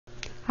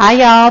Hi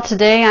y'all,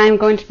 today I'm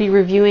going to be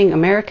reviewing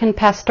American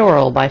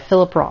Pastoral by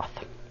Philip Roth.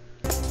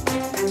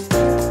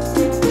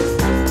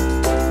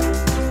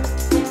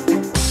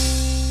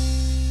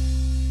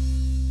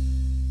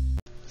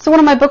 So one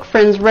of my book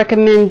friends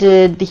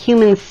recommended The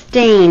Human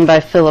Stain by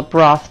Philip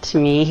Roth to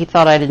me. He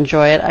thought I'd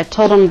enjoy it. I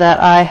told him that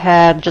I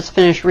had just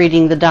finished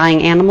reading The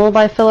Dying Animal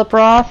by Philip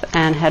Roth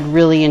and had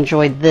really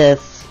enjoyed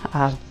this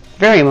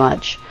very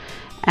much.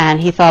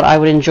 And he thought I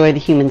would enjoy The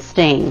Human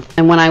Stain.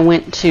 And when I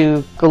went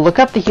to go look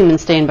up The Human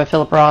Stain by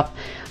Philip Roth,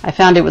 I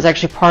found it was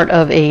actually part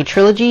of a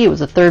trilogy. It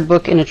was the third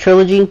book in a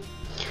trilogy.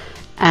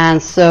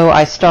 And so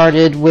I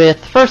started with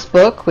the first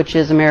book, which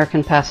is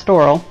American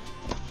Pastoral.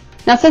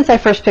 Now, since I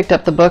first picked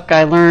up the book,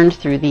 I learned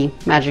through the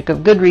magic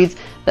of Goodreads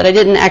that I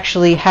didn't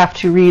actually have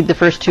to read the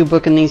first two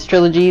books in these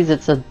trilogies.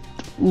 It's a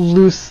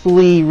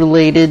loosely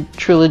related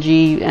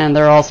trilogy, and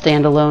they're all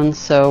standalones,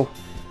 so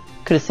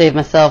could have saved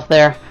myself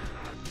there.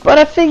 But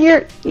I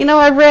figure,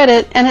 I read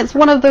it, and it's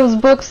one of those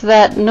books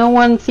that no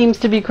one seems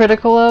to be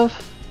critical of,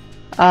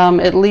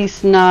 at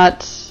least not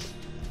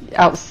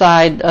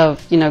outside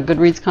of,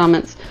 Goodreads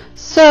comments.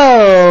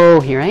 So,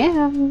 here I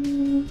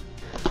am.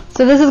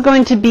 So this is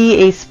going to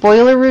be a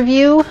spoiler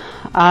review,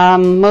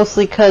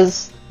 mostly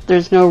because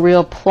there's no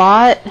real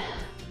plot,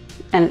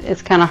 and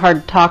it's kind of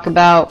hard to talk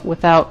about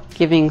without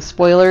giving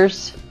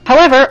spoilers.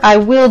 However, I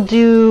will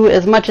do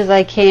as much as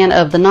I can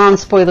of the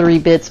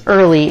non-spoilery bits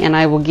early, and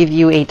I will give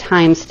you a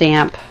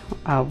timestamp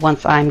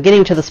once I'm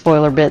getting to the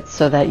spoiler bits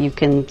so that you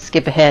can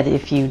skip ahead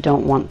if you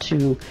don't want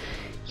to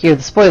hear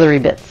the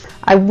spoilery bits.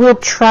 I will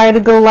try to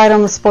go light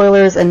on the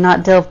spoilers and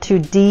not delve too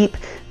deep.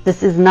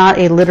 This is not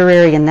a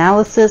literary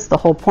analysis. The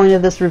whole point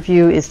of this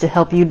review is to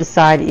help you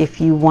decide if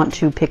you want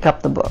to pick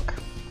up the book.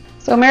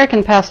 So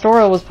American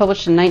Pastoral was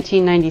published in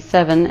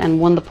 1997 and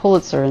won the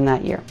Pulitzer in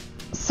that year.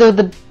 So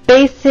the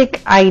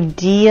basic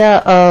idea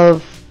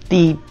of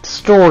the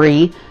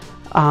story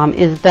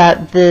is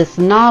that this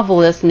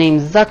novelist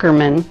named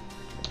Zuckerman,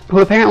 who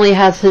apparently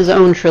has his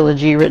own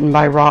trilogy written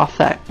by Roth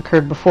that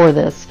occurred before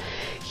this,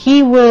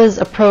 he was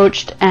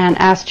approached and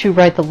asked to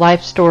write the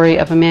life story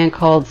of a man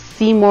called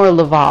Seymour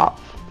Lvov,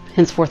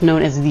 henceforth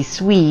known as the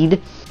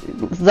Swede.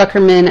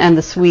 Zuckerman and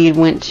the Swede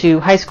went to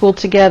high school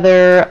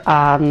together.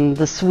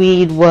 The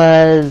Swede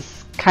was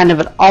kind of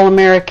an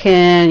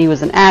all-American. He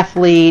was an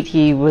athlete.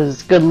 He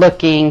was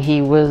good-looking.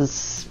 He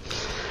was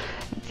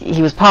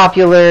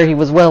popular. He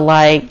was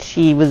well-liked.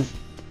 He was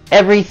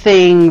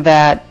everything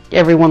that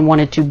everyone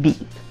wanted to be.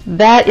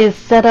 That is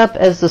set up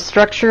as the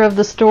structure of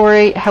the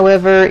story.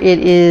 However, it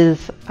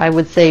is, I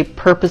would say,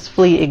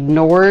 purposefully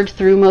ignored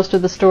through most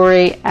of the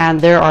story,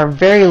 and there are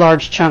very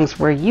large chunks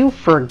where you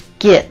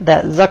forget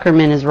that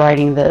Zuckerman is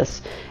writing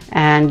this,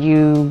 and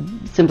you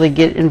simply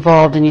get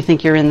involved and you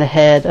think you're in the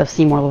head of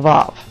Seymour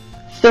Lvov.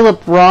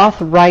 Philip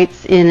Roth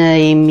writes in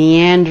a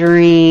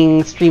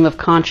meandering stream of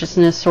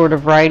consciousness sort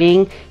of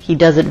writing. He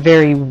does it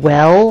very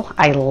well.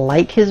 I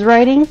like his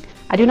writing.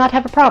 I do not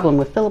have a problem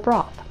with Philip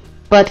Roth.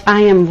 But I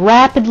am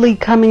rapidly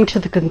coming to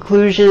the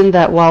conclusion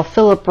that while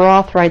Philip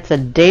Roth writes a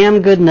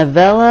damn good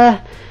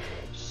novella,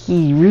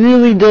 he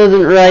really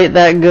doesn't write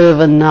that good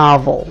of a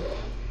novel.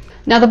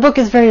 Now, the book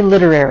is very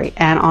literary,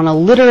 and on a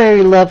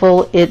literary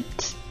level,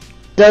 it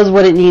does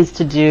what it needs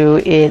to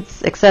do.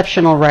 It's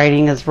exceptional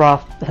writing, as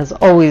Roth has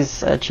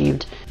always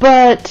achieved.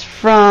 But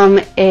from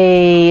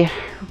a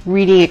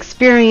reading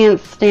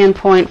experience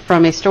standpoint,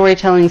 from a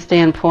storytelling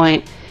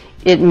standpoint,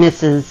 it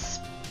misses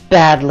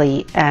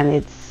badly, and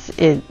it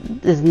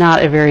is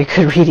not a very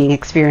good reading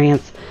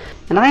experience.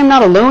 And I am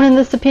not alone in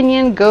this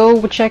opinion.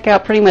 Go check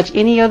out pretty much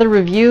any other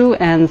review,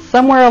 and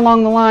somewhere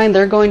along the line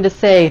they're going to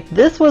say,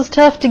 this was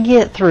tough to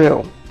get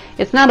through.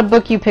 It's not a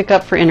book you pick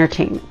up for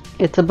entertainment.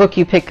 It's a book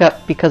you pick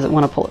up because it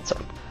won a Pulitzer.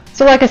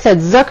 So like I said,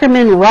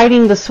 Zuckerman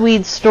writing the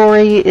Swede's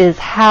story is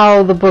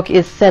how the book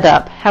is set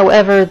up.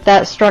 However,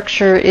 that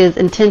structure is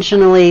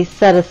intentionally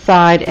set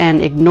aside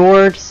and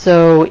ignored,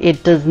 so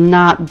it does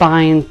not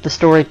bind the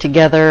story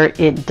together.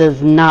 It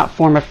does not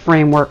form a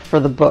framework for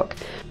the book.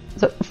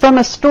 So from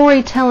a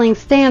storytelling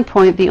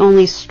standpoint, the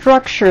only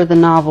structure the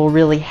novel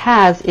really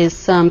has is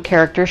some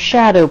character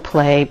shadow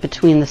play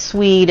between the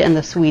Swede and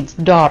the Swede's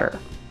daughter.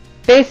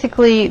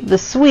 Basically, the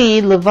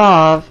Swede,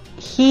 Lvov,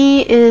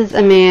 he is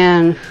a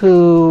man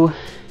who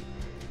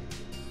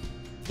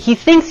he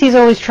thinks he's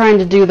always trying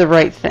to do the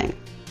right thing.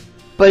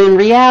 But in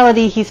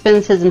reality, he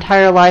spends his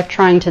entire life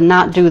trying to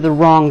not do the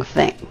wrong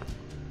thing.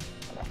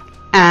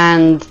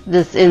 And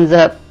this ends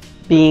up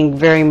being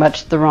very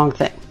much the wrong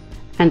thing.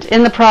 And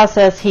in the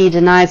process, he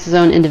denies his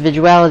own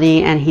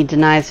individuality and he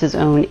denies his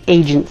own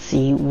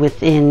agency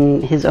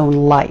within his own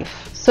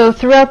life. So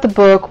throughout the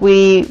book,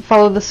 we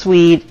follow the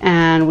Swede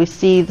and we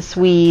see the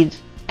Swede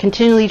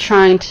continually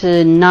trying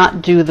to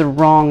not do the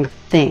wrong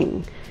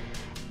thing.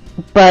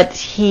 But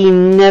he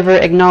never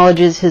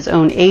acknowledges his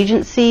own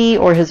agency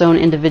or his own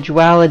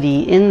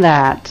individuality in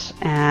that,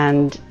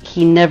 and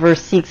he never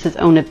seeks his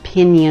own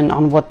opinion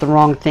on what the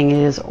wrong thing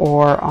is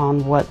or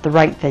on what the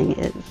right thing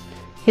is.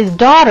 His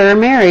daughter,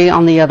 Mary,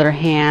 on the other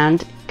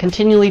hand,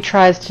 continually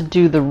tries to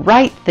do the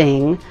right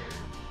thing,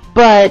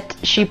 but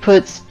she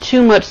puts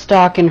too much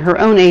stock in her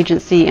own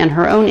agency and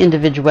her own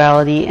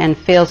individuality and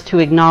fails to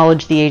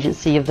acknowledge the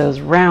agency of those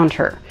around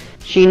her.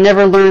 She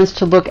never learns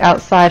to look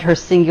outside her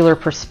singular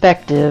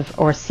perspective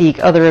or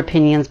seek other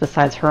opinions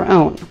besides her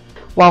own.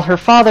 While her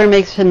father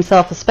makes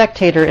himself a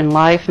spectator in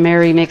life,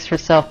 Mary makes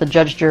herself the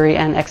judge, jury,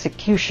 and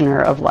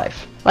executioner of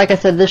life. Like I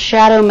said, the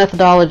shadow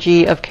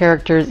methodology of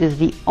characters is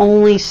the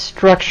only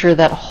structure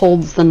that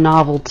holds the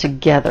novel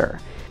together.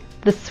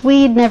 The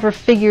Swede never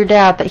figured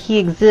out that he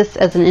exists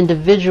as an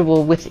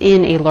individual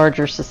within a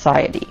larger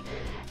society.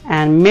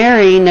 And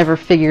Mary never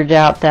figured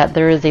out that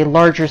there is a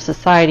larger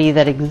society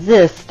that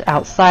exists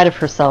outside of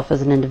herself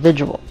as an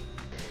individual.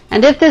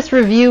 And if this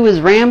review is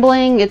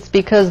rambling, it's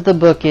because the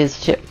book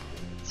is too.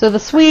 So the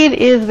Swede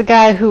is the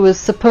guy who is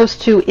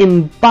supposed to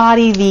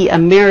embody the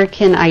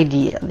American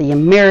idea, the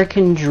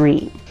American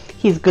dream.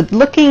 He's good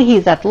looking,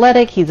 he's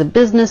athletic, he's a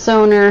business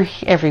owner,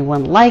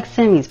 everyone likes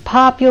him, he's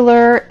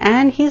popular,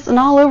 and he's an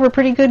all-over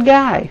pretty good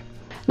guy.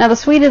 Now the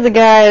Swede is a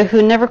guy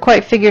who never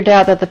quite figured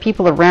out that the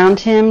people around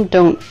him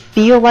don't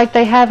feel like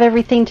they have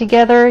everything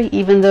together,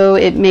 even though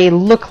it may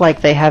look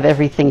like they have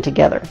everything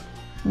together.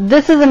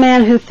 This is a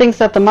man who thinks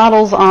that the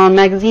models on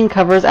magazine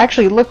covers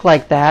actually look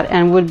like that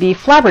and would be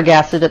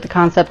flabbergasted at the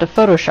concept of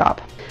Photoshop.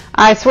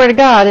 I swear to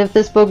God, if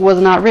this book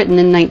was not written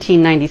in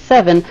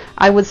 1997,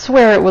 I would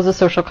swear it was a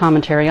social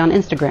commentary on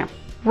Instagram.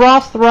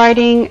 Roth's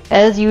writing,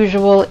 as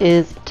usual,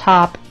 is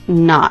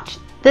top-notch.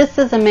 This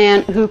is a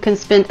man who can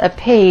spend a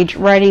page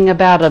writing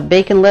about a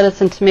bacon, lettuce,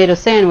 and tomato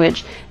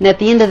sandwich, and at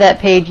the end of that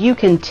page you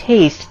can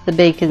taste the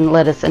bacon,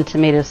 lettuce, and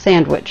tomato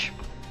sandwich.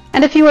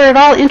 And if you are at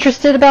all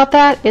interested about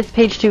that, it's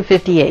page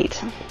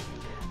 258.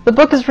 The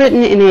book is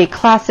written in a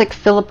classic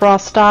Philip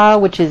Roth style,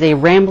 which is a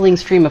rambling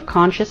stream of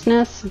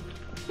consciousness.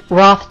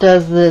 Roth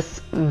does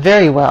this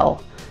very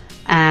well,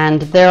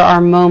 and there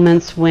are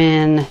moments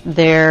when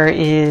there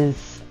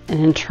is an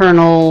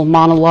internal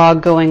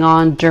monologue going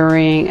on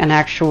during an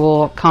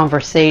actual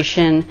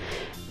conversation,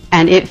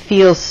 and it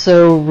feels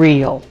so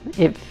real.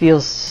 It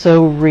feels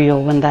so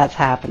real when that's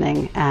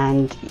happening,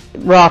 and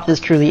Roth is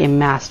truly a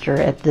master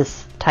at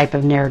this type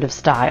of narrative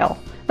style.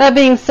 That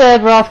being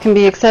said, Roth can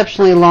be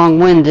exceptionally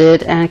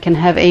long-winded and can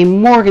have a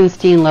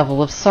Morgenstein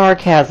level of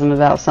sarcasm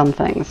about some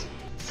things.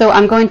 So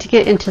I'm going to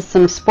get into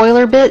some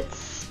spoiler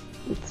bits,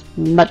 as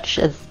much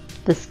as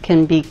this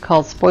can be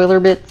called spoiler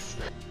bits.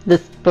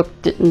 This book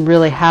didn't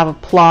really have a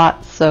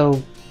plot,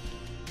 so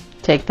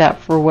take that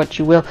for what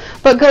you will.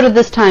 But go to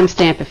this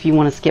timestamp if you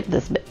want to skip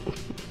this bit.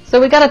 So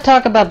we got to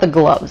talk about the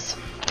gloves.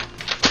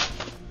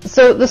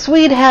 So the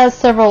Swede has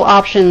several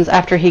options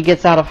after he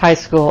gets out of high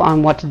school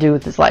on what to do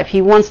with his life.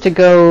 He wants to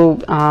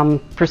go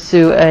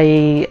pursue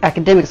a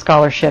academic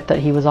scholarship that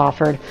he was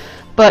offered,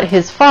 but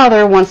his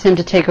father wants him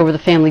to take over the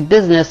family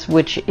business,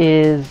 which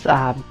is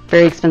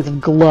very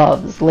expensive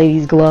gloves,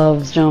 ladies'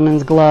 gloves,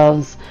 gentlemen's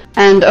gloves.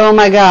 And oh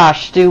my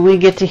gosh, do we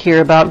get to hear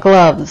about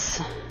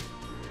gloves.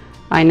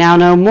 I now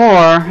know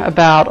more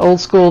about old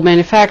school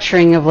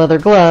manufacturing of leather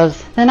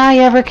gloves than I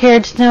ever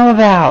cared to know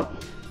about.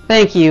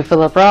 Thank you,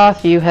 Philip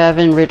Roth. You have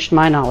enriched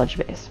my knowledge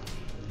base.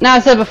 Now, I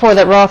said before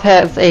that Roth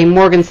has a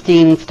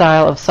Morgenstein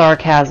style of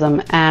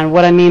sarcasm, and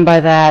what I mean by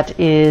that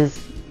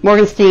is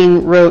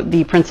Morgenstein wrote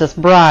The Princess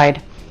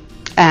Bride,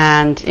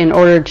 and in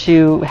order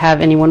to have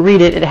anyone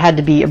read it, it had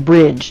to be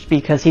abridged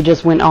because he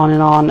just went on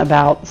and on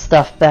about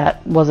stuff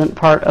that wasn't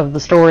part of the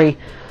story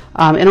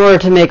in order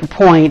to make a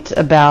point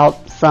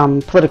about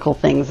some political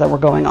things that were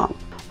going on.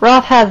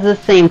 Roth has the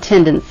same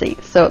tendency.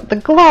 So the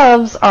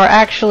gloves are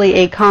actually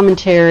a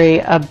commentary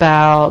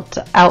about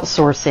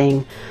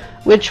outsourcing,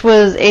 which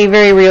was a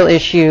very real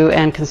issue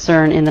and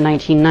concern in the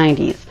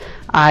 1990s.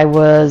 I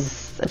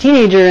was a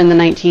teenager in the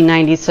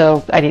 1990s,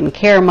 so I didn't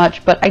care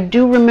much, but I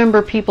do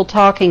remember people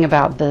talking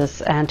about this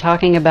and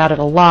talking about it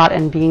a lot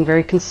and being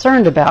very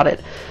concerned about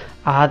it.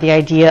 The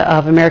idea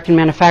of American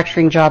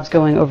manufacturing jobs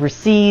going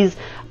overseas,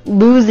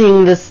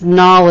 losing this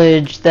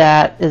knowledge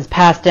that is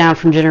passed down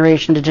from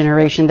generation to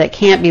generation that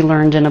can't be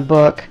learned in a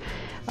book.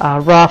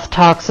 Roth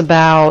talks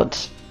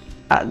about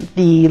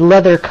the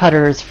leather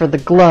cutters for the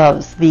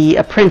gloves. The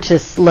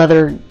apprentice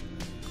leather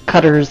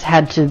cutters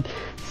had to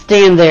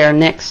stand there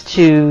next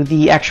to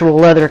the actual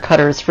leather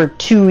cutters for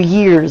 2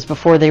 years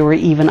before they were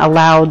even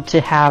allowed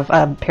to have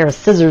a pair of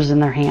scissors in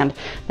their hand.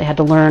 They had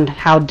to learn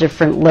how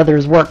different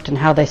leathers worked and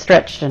how they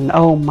stretched, and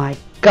oh my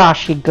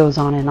gosh, he goes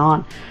on and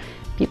on.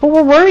 People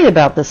were worried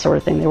about this sort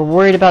of thing. They were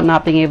worried about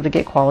not being able to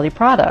get quality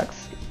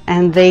products,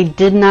 and they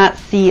did not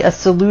see a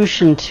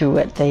solution to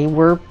it. They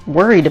were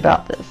worried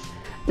about this.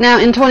 Now,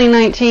 in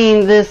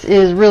 2019, this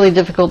is really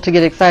difficult to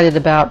get excited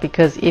about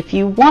because if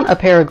you want a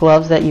pair of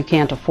gloves that you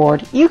can't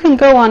afford, you can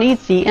go on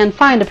Etsy and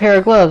find a pair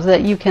of gloves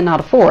that you cannot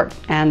afford.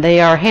 And they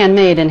are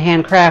handmade and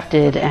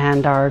handcrafted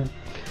and are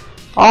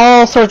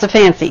all sorts of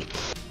fancy.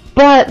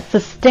 But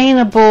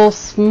sustainable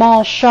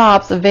small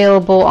shops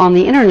available on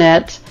the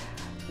internet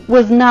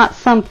was not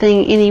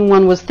something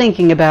anyone was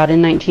thinking about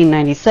in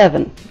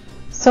 1997.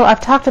 So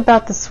I've talked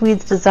about the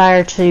Swede's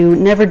desire to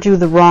never do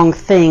the wrong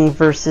thing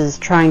versus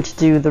trying to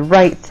do the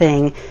right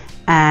thing,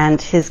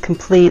 and his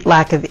complete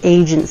lack of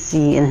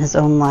agency in his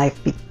own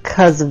life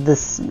because of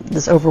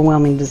this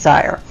overwhelming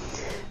desire.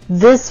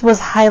 This was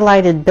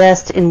highlighted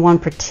best in one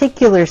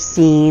particular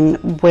scene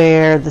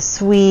where the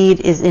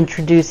Swede is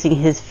introducing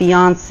his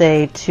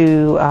fiancée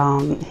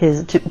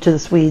to the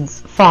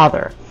Swede's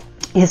father.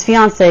 His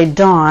fiancée,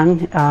 Dawn,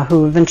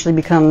 who eventually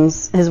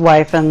becomes his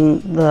wife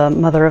and the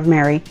mother of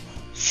Mary,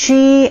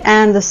 she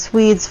and the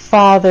Swede's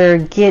father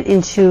get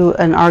into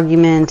an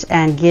argument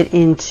and get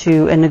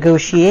into a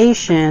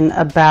negotiation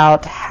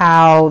about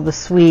how the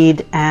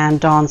Swede and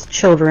Dawn's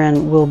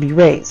children will be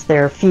raised,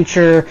 their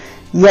future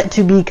yet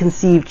to be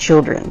conceived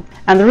children.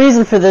 And the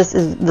reason for this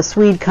is the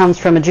Swede comes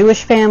from a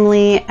Jewish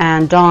family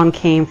and Dawn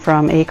came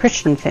from a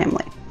Christian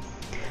family.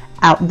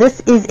 Now, this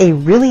is a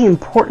really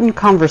important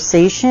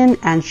conversation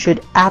and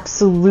should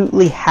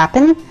absolutely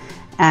happen,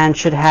 and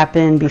should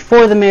happen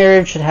before the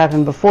marriage, should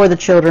happen before the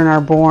children are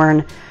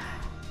born.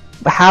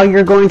 How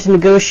you're going to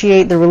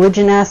negotiate the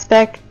religion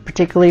aspect,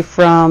 particularly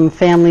from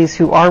families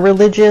who are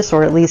religious,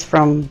 or at least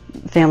from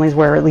families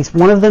where at least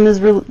one of them is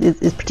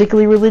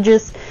particularly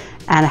religious,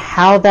 and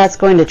how that's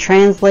going to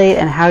translate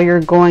and how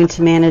you're going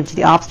to manage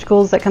the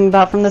obstacles that come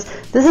about from this.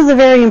 This is a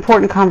very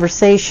important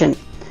conversation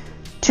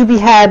to be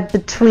had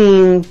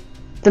between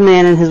the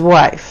man and his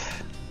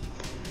wife,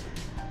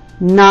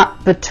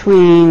 not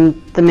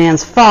between the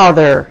man's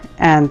father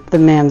and the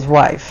man's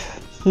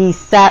wife. He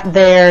sat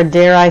there,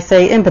 dare I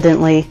say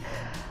impotently,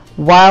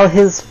 while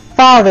his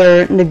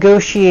father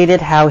negotiated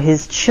how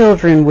his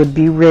children would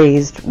be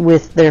raised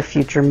with their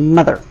future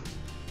mother.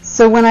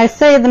 So when I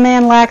say the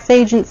man lacks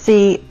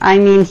agency, I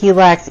mean he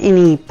lacks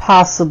any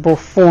possible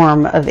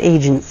form of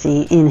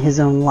agency in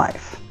his own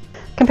life.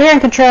 Compare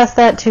and contrast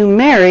that to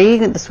Mary,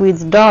 the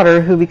Swede's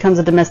daughter, who becomes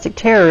a domestic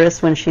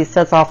terrorist when she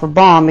sets off a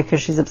bomb because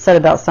she's upset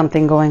about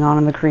something going on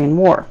in the Korean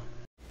War.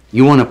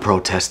 You want to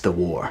protest the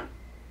war?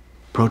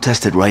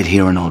 Protest it right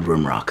here in Old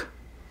Rimrock.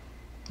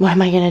 What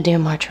am I going to do,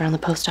 march around the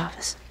post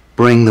office?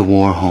 Bring the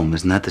war home,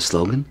 isn't that the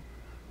slogan?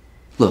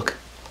 Look,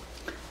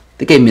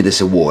 they gave me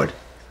this award.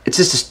 It's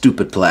just a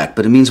stupid plaque,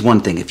 but it means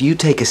one thing. If you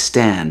take a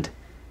stand,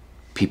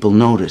 people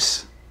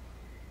notice.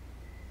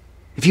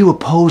 If you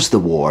oppose the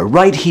war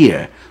right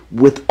here,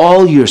 with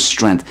all your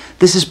strength,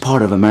 this is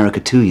part of America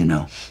too, you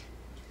know.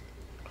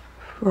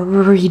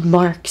 Read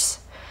Marx.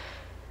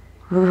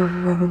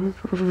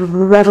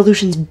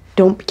 Revolutions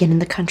don't begin in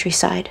the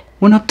countryside.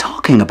 We're not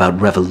talking about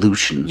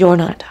revolution. You're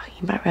not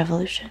talking about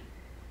revolution.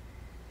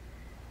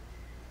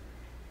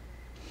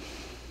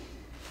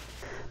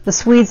 The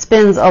Swede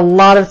spends a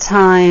lot of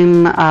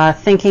time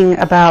thinking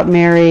about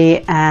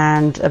Mary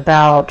and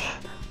about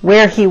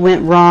where he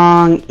went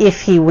wrong,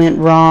 if he went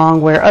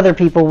wrong, where other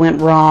people went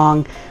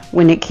wrong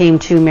when it came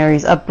to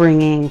Mary's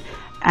upbringing,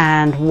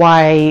 and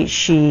why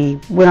she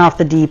went off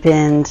the deep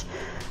end.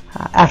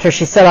 After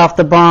she set off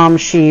the bomb,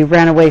 she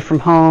ran away from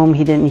home.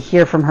 He didn't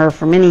hear from her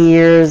for many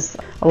years.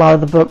 A lot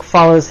of the book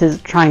follows his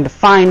trying to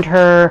find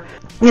her.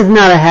 It's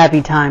not a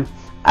happy time.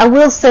 I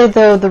will say,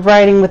 though, the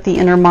writing with the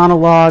inner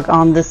monologue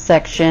on this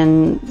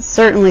section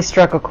certainly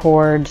struck a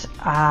chord.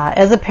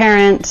 As a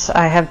parent,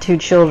 I have 2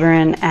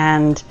 children,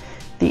 and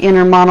the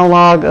inner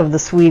monologue of the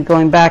Swede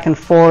going back and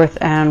forth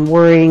and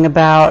worrying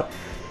about,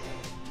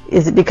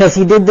 is it because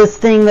he did this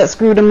thing that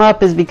screwed him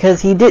up? Is it because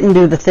he didn't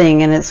do the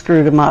thing and it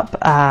screwed him up?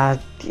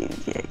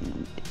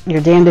 You're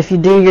damned if you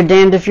do, you're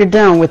damned if you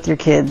don't with your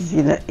kids.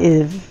 You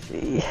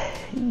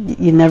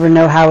never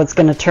know how it's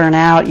going to turn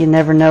out. You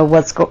never know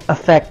what's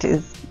effect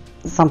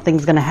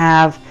something's going to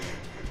have.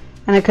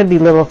 And it could be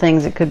little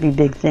things, it could be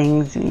big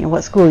things. You know,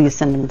 what school you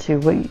send them to,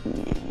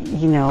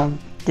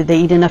 did they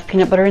eat enough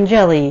peanut butter and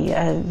jelly?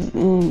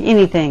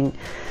 Anything.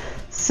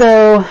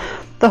 So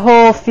the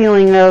whole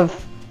feeling of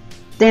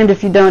damned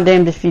if you don't,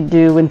 damned if you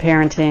do in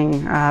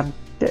parenting,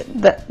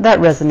 that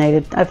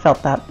resonated. I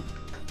felt that.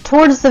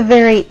 Towards the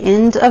very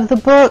end of the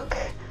book,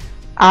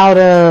 out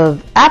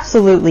of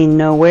absolutely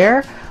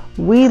nowhere,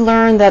 we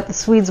learn that the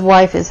Swede's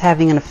wife is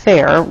having an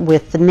affair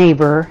with the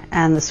neighbor,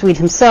 and the Swede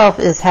himself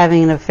is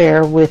having an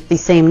affair with the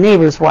same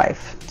neighbor's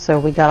wife. So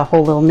we got a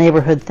whole little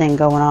neighborhood thing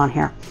going on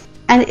here.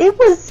 And it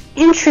was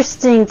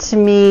interesting to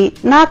me,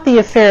 not the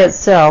affair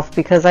itself,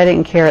 because I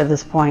didn't care at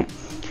this point.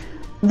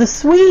 The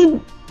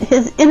Swede,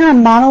 his inner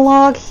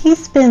monologue, he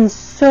spends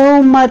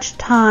so much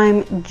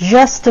time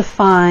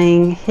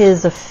justifying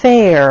his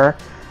affair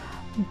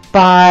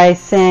by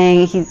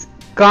saying he's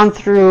gone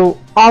through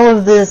all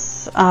of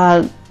this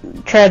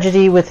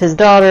tragedy with his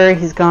daughter,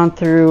 he's gone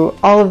through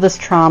all of this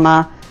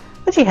trauma,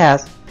 which he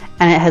has,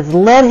 and it has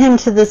led him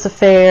to this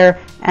affair,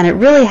 and it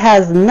really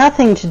has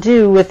nothing to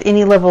do with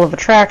any level of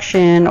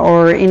attraction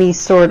or any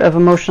sort of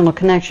emotional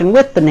connection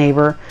with the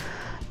neighbor,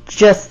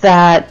 just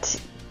that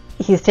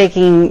he's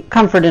taking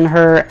comfort in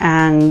her,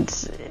 and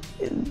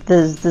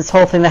there's this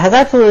whole thing that has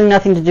absolutely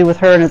nothing to do with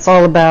her, and it's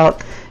all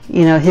about,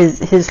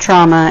 his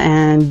trauma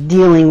and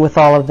dealing with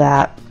all of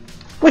that,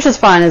 which is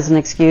fine as an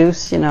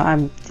excuse.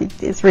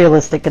 It's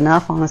realistic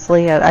enough,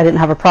 honestly. I didn't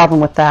have a problem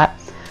with that.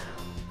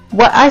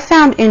 What I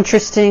found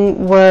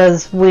interesting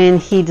was when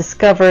he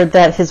discovered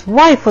that his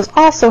wife was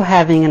also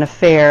having an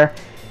affair.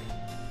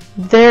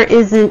 there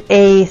isn't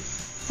a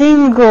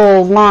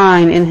single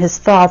line in his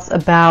thoughts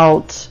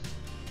about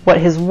what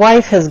his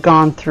wife has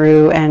gone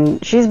through,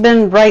 and she's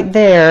been right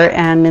there,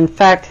 and in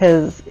fact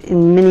has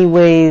in many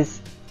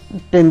ways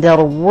been dealt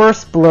a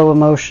worse blow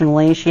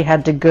emotionally. She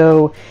had to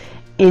go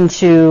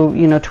into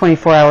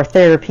 24-hour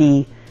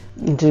therapy,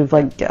 into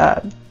like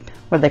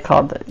what they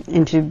called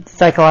into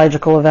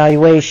psychological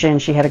evaluation.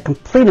 She had a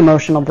complete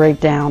emotional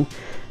breakdown.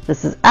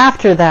 This is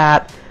after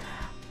that,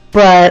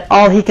 but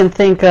all he can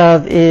think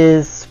of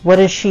is, what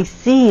does she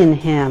see in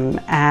him?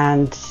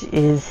 And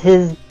is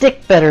his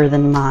dick better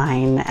than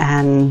mine?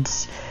 And,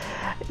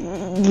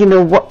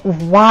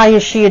 why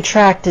is she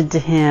attracted to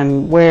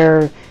him?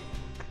 Where,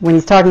 when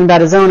he's talking about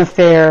his own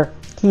affair,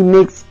 he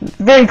makes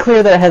very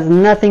clear that it has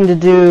nothing to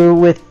do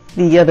with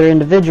the other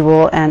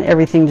individual and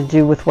everything to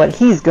do with what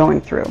he's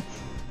going through.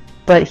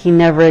 But he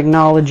never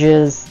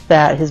acknowledges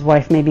that his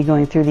wife may be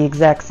going through the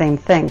exact same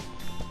thing.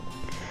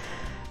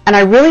 And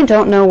I really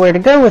don't know where to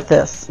go with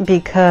this,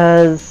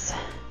 because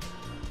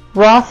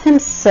Roth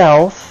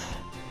himself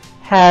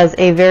has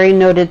a very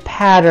noted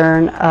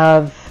pattern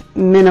of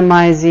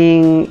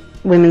minimizing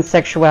women's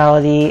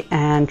sexuality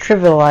and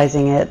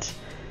trivializing it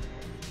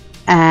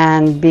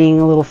and being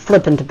a little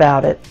flippant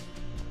about it.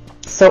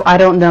 So I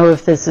don't know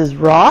if this is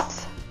Roth.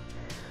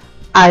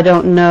 I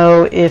don't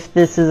know if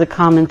this is a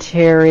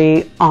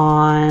commentary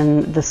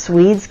on the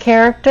Swede's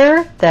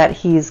character, that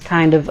he's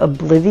kind of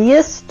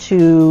oblivious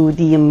to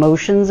the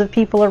emotions of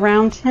people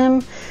around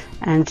him,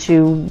 and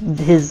to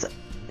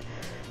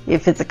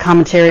if it's a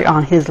commentary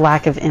on his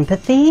lack of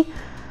empathy.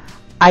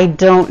 I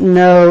don't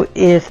know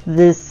if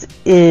this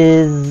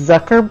is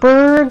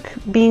Zuckerberg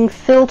being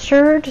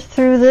filtered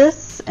through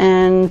this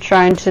and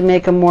trying to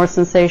make a more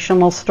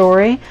sensational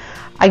story.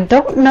 I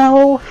don't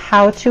know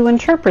how to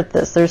interpret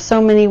this. There's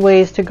so many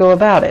ways to go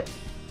about it.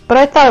 But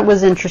I thought it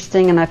was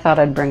interesting, and I thought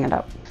I'd bring it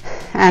up.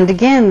 And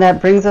again,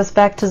 that brings us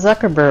back to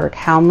Zuckerberg.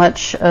 How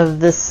much of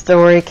this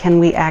story can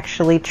we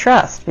actually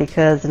trust?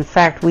 Because, in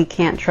fact, we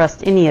can't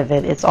trust any of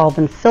it. It's all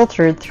been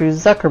filtered through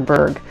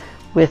Zuckerberg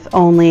with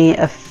only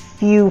a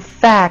few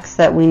facts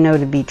that we know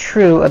to be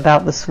true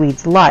about the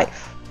Swede's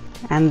life.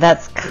 And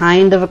that's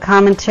kind of a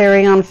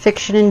commentary on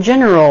fiction in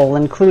general,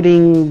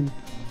 including...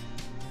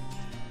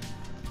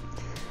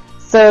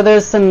 So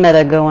there's some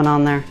meta going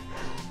on there.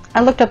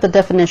 I looked up the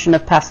definition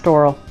of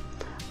pastoral.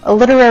 A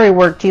literary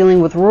work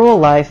dealing with rural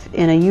life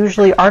in a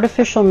usually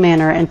artificial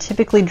manner and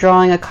typically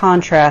drawing a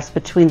contrast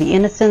between the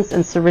innocence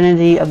and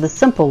serenity of the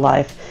simple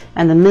life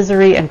and the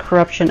misery and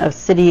corruption of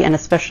city and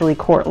especially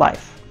court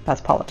life. That's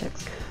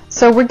politics.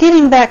 So we're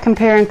getting that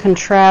compare and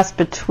contrast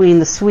between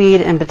the Swede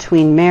and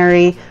between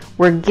Mary.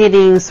 We're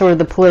getting sort of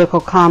the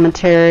political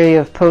commentary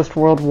of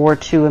post-World War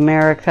II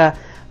America.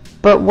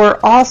 But we're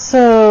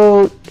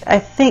also, I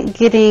think,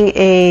 getting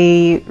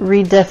a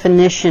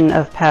redefinition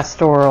of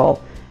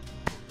pastoral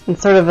and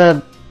sort of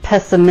a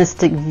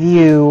pessimistic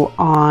view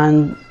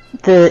on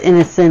the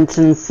innocent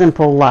and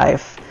simple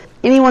life.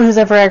 Anyone who's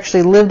ever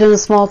actually lived in a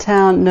small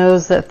town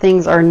knows that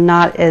things are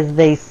not as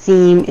they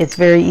seem. It's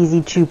very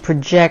easy to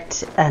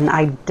project an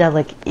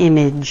idyllic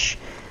image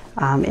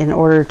in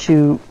order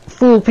to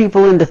fool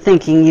people into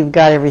thinking you've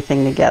got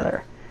everything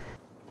together.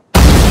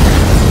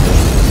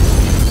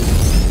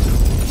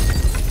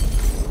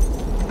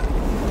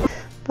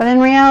 But in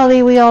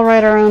reality, we all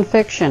write our own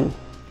fiction,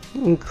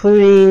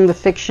 including the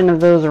fiction of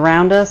those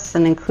around us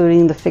and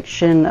including the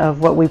fiction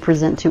of what we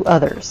present to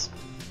others.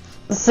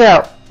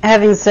 So,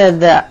 having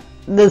said that,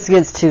 this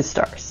gets 2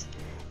 stars.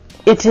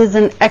 It is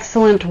an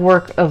excellent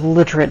work of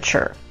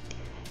literature.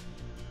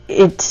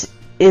 It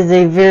is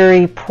a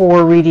very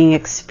poor reading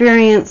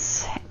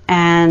experience,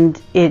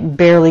 and it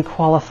barely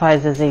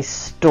qualifies as a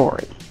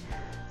story.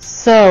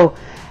 So,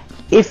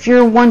 if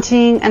you're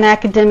wanting an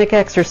academic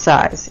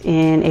exercise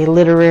in a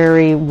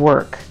literary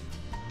work,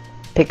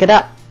 pick it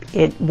up.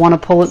 It won a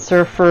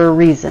Pulitzer for a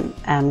reason,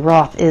 and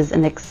Roth is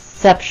an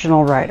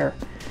exceptional writer.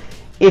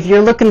 If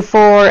you're looking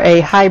for a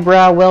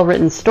highbrow,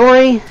 well-written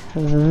story,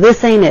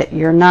 this ain't it.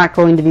 You're not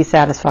going to be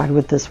satisfied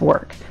with this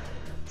work.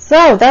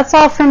 So, that's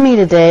all from me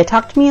today.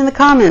 Talk to me in the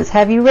comments.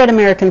 Have you read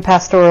American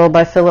Pastoral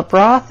by Philip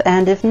Roth?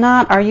 And if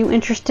not, are you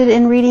interested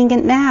in reading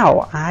it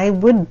now? I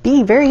would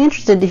be very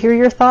interested to hear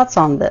your thoughts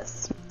on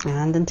this.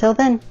 And until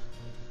then,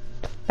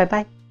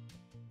 bye-bye.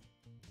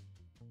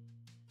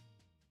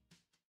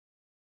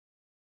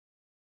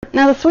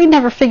 Now, the Swede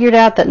never figured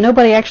out that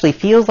nobody actually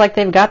feels like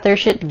they've got their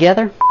shit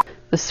together.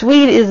 The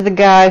Swede is the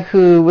guy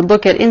who would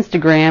look at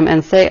Instagram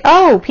and say,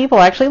 oh, people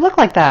actually look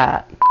like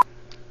that.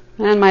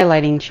 And my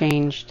lighting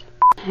changed.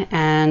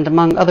 And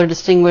among other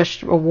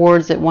distinguished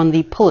awards, it won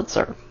the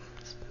Pulitzer.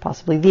 It's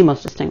possibly the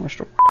most distinguished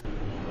award.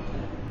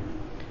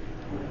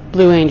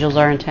 Blue Angels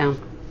are in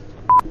town.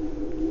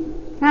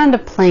 And a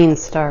plane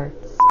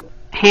starts.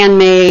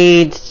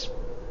 Handmade,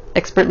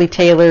 expertly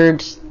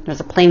tailored. There's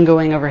a plane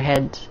going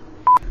overhead.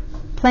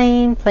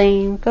 Plane,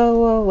 plane,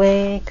 go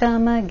away,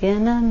 come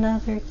again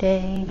another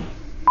day.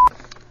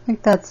 I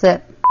think that's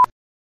it.